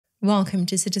Welcome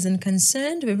to Citizen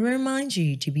Concerned, where we remind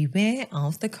you to beware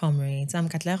of the Comrades. I'm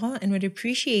Katlego and would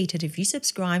appreciate it if you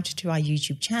subscribed to our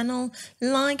YouTube channel,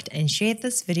 liked and shared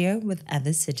this video with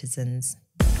other citizens.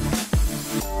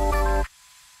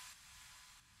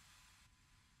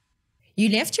 You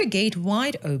left your gate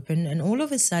wide open and all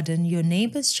of a sudden your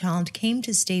neighbor's child came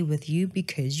to stay with you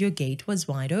because your gate was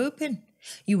wide open.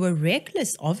 You were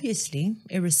reckless, obviously,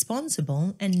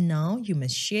 irresponsible, and now you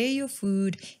must share your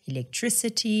food,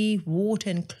 electricity,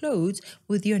 water, and clothes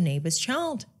with your neighbor's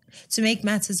child. To make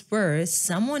matters worse,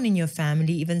 someone in your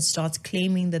family even starts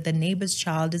claiming that the neighbor's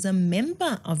child is a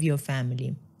member of your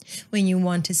family. When you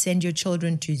want to send your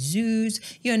children to zoos,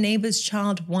 your neighbor's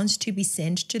child wants to be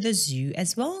sent to the zoo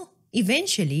as well.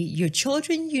 Eventually, your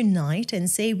children unite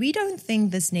and say, "We don't think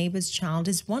this neighbor's child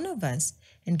is one of us."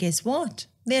 And guess what?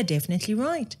 They're definitely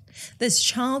right. This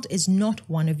child is not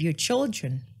one of your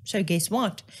children. So guess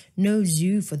what? No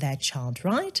zoo for that child,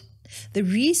 right? The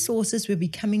resources were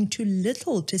becoming too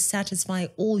little to satisfy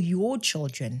all your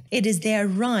children. It is their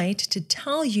right to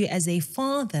tell you as a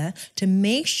father to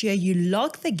make sure you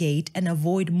lock the gate and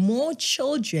avoid more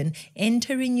children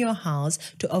entering your house,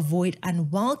 to avoid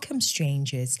unwelcome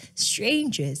strangers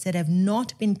that have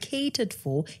not been catered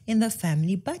for in the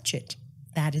family budget.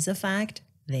 That is a fact.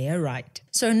 They are right.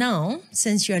 So now,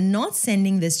 since you're not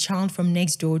sending this child from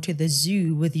next door to the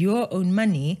zoo with your own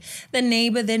money, the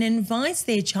neighbor then invites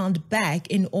their child back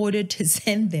in order to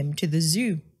send them to the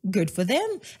zoo. Good for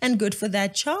them and good for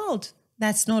that child.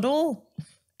 That's not all.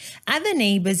 Other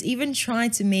neighbors even try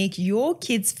to make your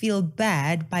kids feel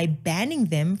bad by banning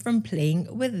them from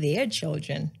playing with their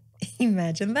children.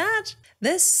 Imagine that.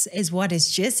 This is what has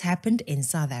just happened in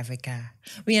South Africa.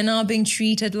 We are now being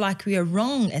treated like we are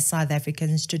wrong as South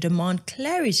Africans to demand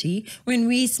clarity when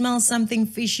we smell something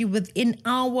fishy within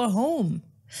our home.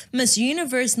 Miss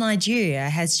Universe Nigeria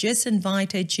has just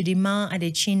invited Chidimma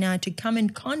Adetshina to come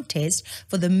and contest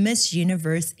for the Miss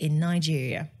Universe in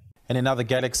Nigeria. And in other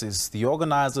galaxies, the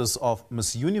organizers of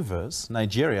Miss Universe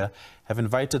Nigeria have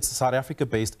invited South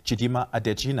Africa-based Chidimma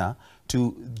Adetshina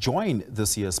to join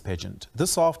this year's pageant.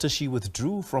 This after she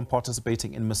withdrew from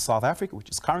participating in Miss South Africa, which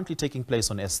is currently taking place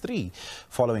on S3,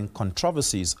 following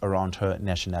controversies around her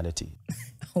nationality.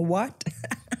 What?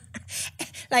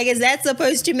 Like, is that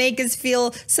supposed to make us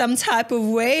feel some type of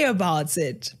way about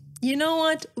it? You know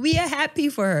what? We are happy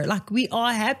for her. We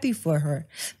are happy for her.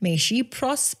 May she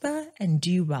prosper and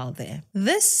do well there.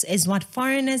 This is what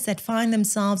foreigners that find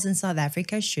themselves in South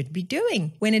Africa should be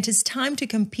doing. When it is time to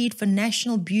compete for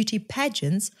national beauty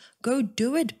pageants, go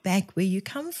do it back where you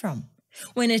come from.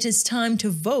 When it is time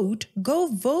to vote, go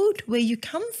vote where you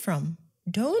come from.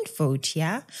 Don't vote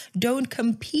here. Don't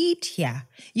compete here.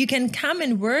 You can come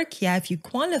and work here if you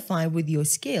qualify with your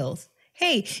skills.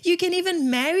 Hey, you can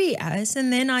even marry us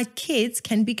and then our kids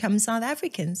can become South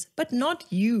Africans, but not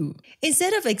you.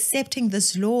 Instead of accepting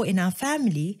this law in our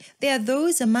family, there are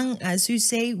those among us who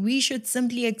say we should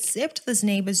simply accept this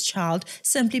neighbor's child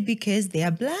simply because they are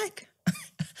black.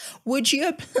 Would you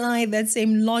apply that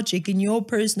same logic in your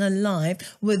personal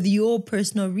life with your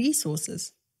personal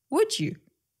resources? Would you?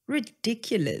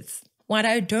 Ridiculous. What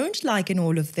I don't like in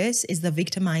all of this is the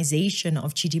victimization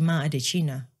of Chidimma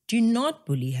Adetshina. Do not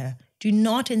bully her. Do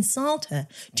not insult her.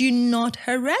 Do not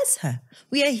harass her.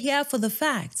 We are here for the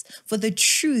facts, for the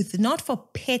truth, not for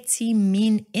petty,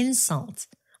 mean insults.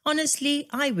 Honestly,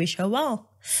 I wish her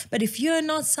well. But if you're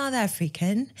not South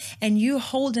African and you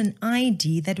hold an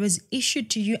ID that was issued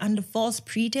to you under false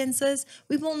pretenses,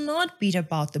 we will not beat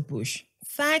about the bush.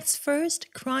 Facts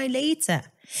first, cry later.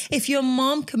 If your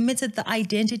mom committed the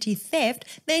identity theft,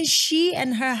 then she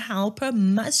and her helper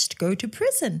must go to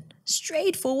prison.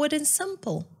 Straightforward and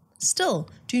simple. Still,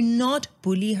 do not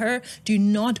bully her. Do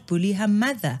not bully her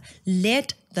mother.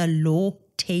 Let the law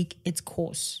take its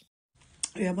course.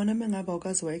 Uyabona mengabe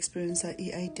awukaze wa-experience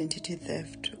i-identity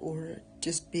theft or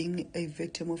just being a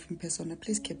victim of impersona,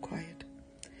 please keep quiet.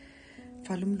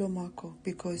 Vala umlomo wakho,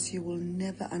 because you will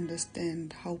never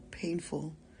understand how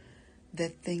painful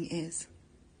that thing is.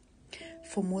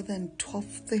 For more than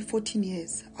 14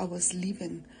 years, I was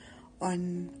living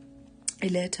on a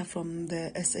letter from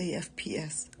the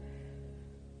SAFPS.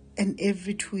 And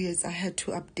every 2 years, I had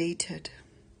to update it.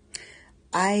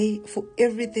 For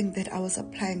everything that I was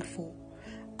applying for,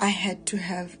 I had to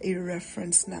have a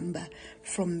reference number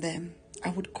from them. I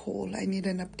would call, I need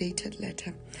an updated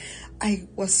letter. I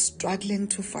was struggling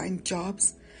to find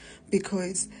jobs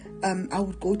because I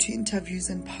would go to interviews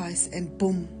and pass, and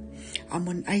boom, I'm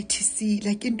on ITC,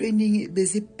 like in doing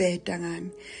busy bed,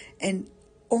 and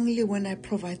only when I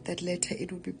provide that letter,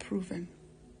 it will be proven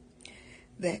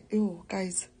that, oh,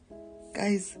 guys,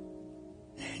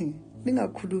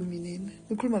 Ningakhulumi nina.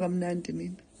 Nikhuluma kamnandi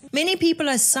nina. Many people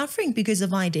are suffering because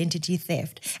of identity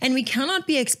theft, and we cannot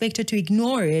be expected to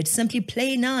ignore it, simply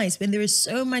play nice when there is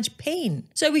so much pain.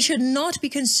 So we should not be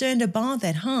concerned about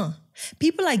that, huh?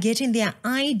 People are getting their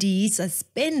IDs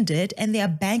suspended and their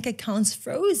bank accounts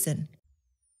frozen.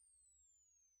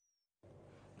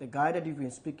 The guy that you've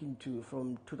been speaking to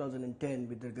from 2010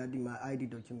 with regarding my ID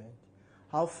document,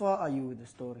 how far are you with the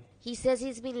story? He says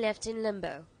he's been left in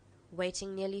limbo,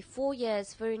 waiting nearly 4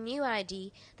 years for a new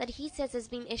ID that he says has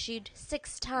been issued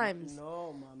 6 times.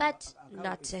 No, Mama, But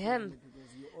not to him.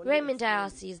 Raymond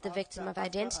Ayasi is the victim of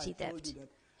identity theft.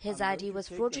 His ID was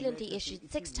fraudulently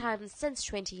issued 6 times since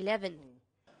 2011.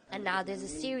 And now there's a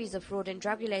series of fraud and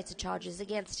drug-related charges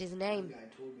against his name.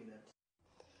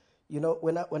 You know,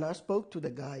 when I spoke to the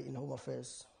guy in Home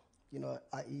Affairs, you know,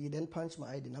 he then punched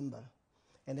my ID number,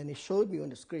 and then he showed me on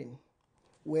the screen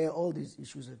where all these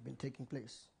issues have been taking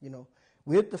place, you know,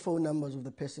 with the phone numbers of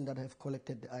the person that have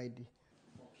collected the ID.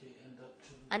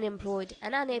 Unemployed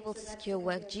and unable to secure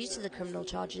work due to the criminal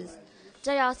charges,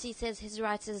 Ayasi says his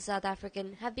rights as a South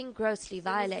African have been grossly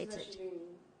violated.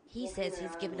 He says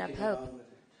he's given up hope.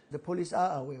 The police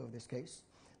are aware of this case.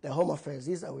 The Home Affairs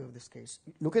is aware of this case.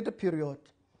 Look at the period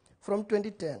from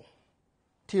 2010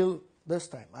 till this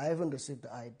time. I haven't received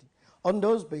the ID. On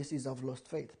those bases, I've lost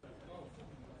faith.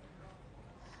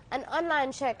 An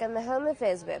online check on the Home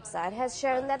Affairs website has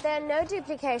shown that there are no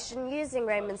duplication using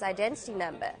Raymond's identity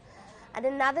number. And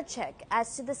another check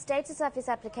as to the status of his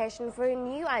application for a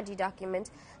new ID document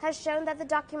has shown that the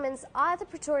documents are at the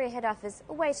Pretoria head office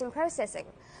awaiting processing.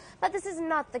 But this is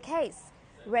not the case.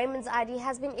 Raymond's ID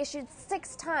has been issued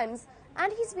 6 times,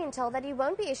 and he's been told that he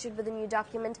won't be issued with a new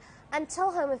document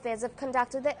until Home Affairs have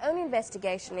conducted their own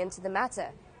investigation into the matter.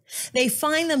 They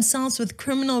find themselves with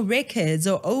criminal records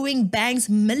or owing banks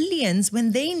millions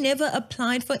when they never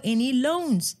applied for any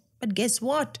loans. But guess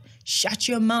what? Shut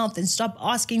your mouth and stop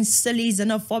asking silly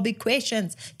xenophobic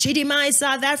questions. Chidimma is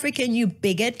South African, you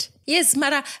bigot. Yes,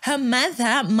 Mara, her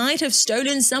mother might have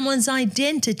stolen someone's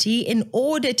identity in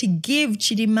order to give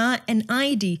Chidimma an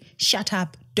ID. Shut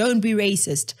up. Don't be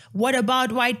racist. What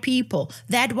about white people?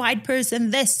 That white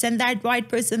person this and that white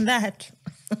person that.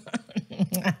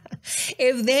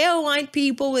 If they are white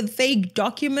people with fake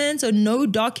documents or no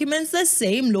documents, the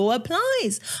same law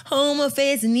applies. Home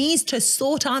Affairs needs to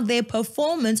sort out their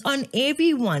performance on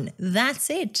everyone. That's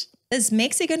it. This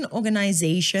Mexican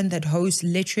organization that hosts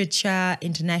literature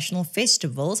international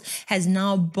festivals has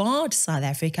now barred South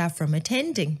Africa from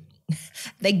attending.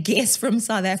 The guests from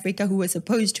South Africa who were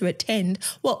supposed to attend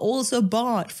were also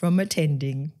barred from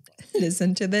attending.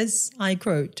 Listen to this, I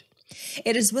quote.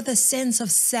 It is with a sense of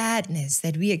sadness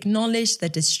that we acknowledge the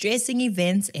distressing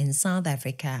events in South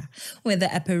Africa, where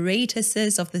the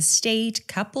apparatuses of the state,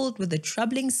 coupled with the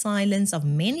troubling silence of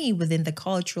many within the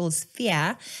cultural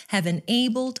sphere, have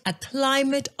enabled a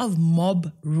climate of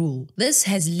mob rule. This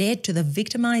has led to the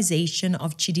victimization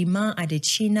of Chidimma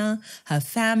Adetshina, her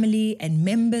family, and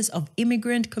members of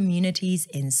immigrant communities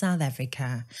in South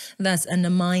Africa, thus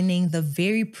undermining the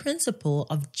very principle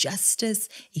of justice,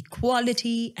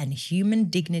 equality, and human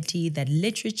dignity that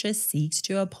literature seeks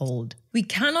to uphold. We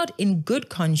cannot in good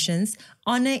conscience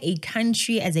honor a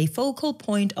country as a focal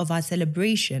point of our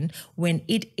celebration when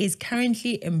it is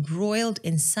currently embroiled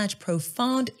in such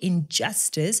profound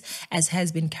injustice as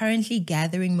has been currently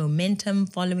gathering momentum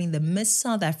following the Miss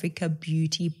South Africa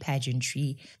beauty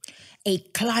pageantry. A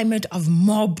climate of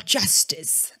mob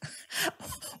justice.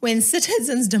 When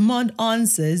citizens demand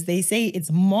answers, they say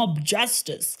it's mob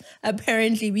justice.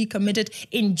 Apparently, we committed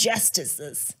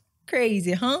injustices.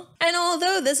 Crazy, huh? And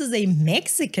although this is a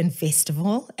Mexican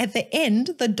festival, at the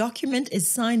end, the document is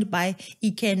signed by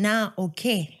Ikena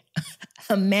Oke,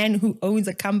 a man who owns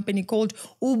a company called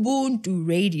Ubuntu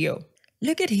Radio.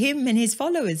 Look at him and his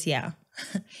followers here.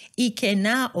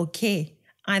 Ikena Oke.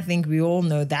 I think we all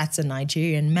know that's a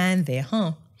Nigerian man there,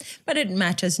 huh? But it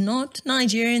matters not.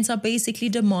 Nigerians are basically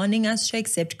demanding us to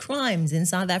accept crimes in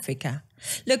South Africa.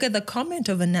 Look at the comment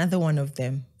of another one of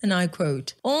them, and I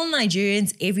quote, "All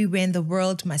Nigerians everywhere in the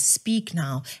world must speak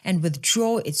now and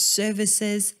withdraw its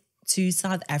services to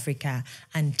South Africa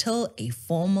until a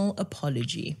formal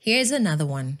apology." Here's another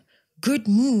one. Good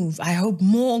move. I hope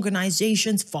more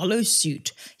organizations follow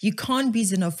suit. You can't be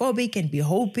xenophobic and be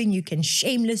hoping you can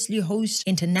shamelessly host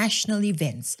international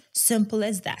events. Simple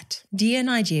as that. Dear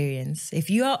Nigerians, if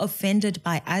you are offended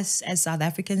by us as South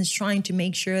Africans trying to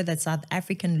make sure that South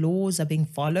African laws are being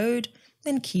followed,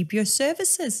 then keep your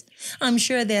services. I'm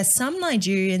sure there are some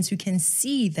Nigerians who can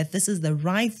see that this is the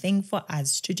right thing for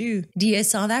us to do. Dear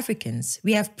South Africans,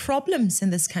 we have problems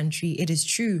in this country, it is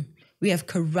true. We have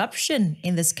corruption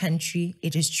in this country.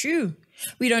 It is true.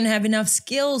 We don't have enough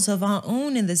skills of our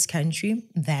own in this country.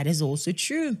 That is also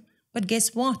true. But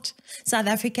guess what? South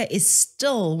Africa is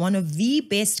still one of the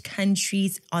best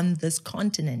countries on this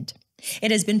continent.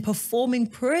 It has been performing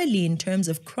poorly in terms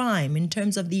of crime, in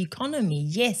terms of the economy,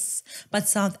 yes, but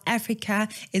South Africa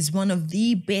is one of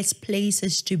the best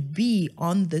places to be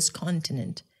on this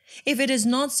continent. If it is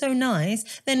not so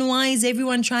nice, then why is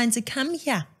everyone trying to come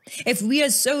here? If we are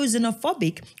so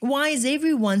xenophobic, why is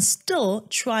everyone still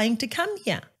trying to come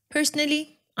here?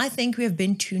 Personally, I think we have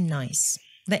been too nice.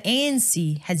 The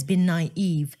ANC has been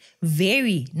naive,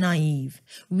 very naive.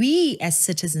 We as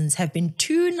citizens have been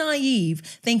too naive,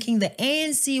 thinking the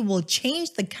ANC will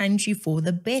change the country for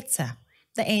the better.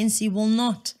 The ANC will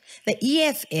not. The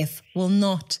EFF will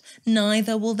not.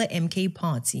 Neither will the MK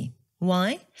party.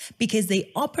 Why? Because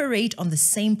they operate on the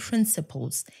same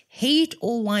principles. Hate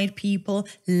all white people,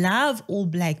 love all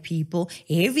black people,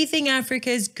 everything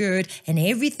Africa is good, and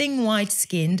everything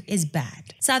white-skinned is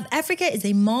bad. South Africa is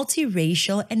a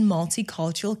multiracial and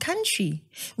multicultural country.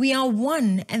 We are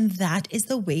one, and that is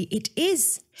the way it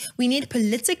is. We need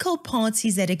political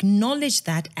parties that acknowledge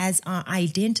that as our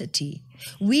identity.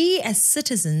 We as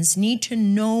citizens need to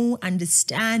know,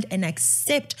 understand, and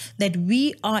accept that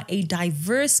we are a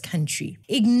diverse country.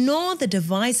 Ignore the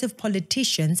divisive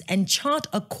politicians and chart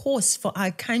a course for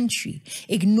our country,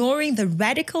 ignoring the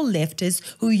radical leftists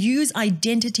who use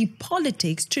identity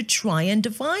politics to try and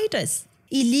divide us.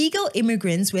 Illegal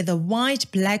immigrants, whether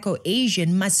white, black, or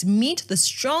Asian, must meet the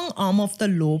strong arm of the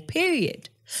law, period.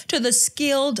 To the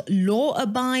skilled,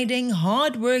 law-abiding,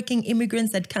 hard-working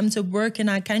immigrants that come to work in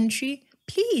our country,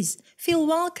 please feel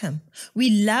welcome. We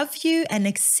love you and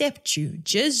accept you.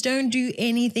 Just don't do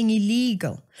anything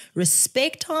illegal.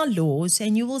 Respect our laws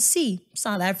and you will see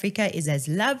South Africa is as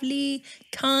lovely,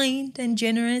 kind, and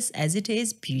generous as it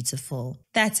is beautiful.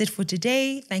 That's it for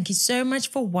today. Thank you so much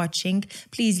for watching.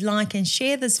 Please like and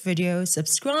share this video.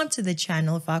 Subscribe to the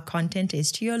channel if our content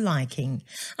is to your liking.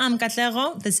 I'm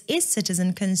Katlego. This is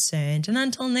Citizen Concerned. And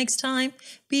until next time,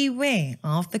 beware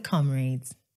of the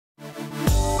comrades.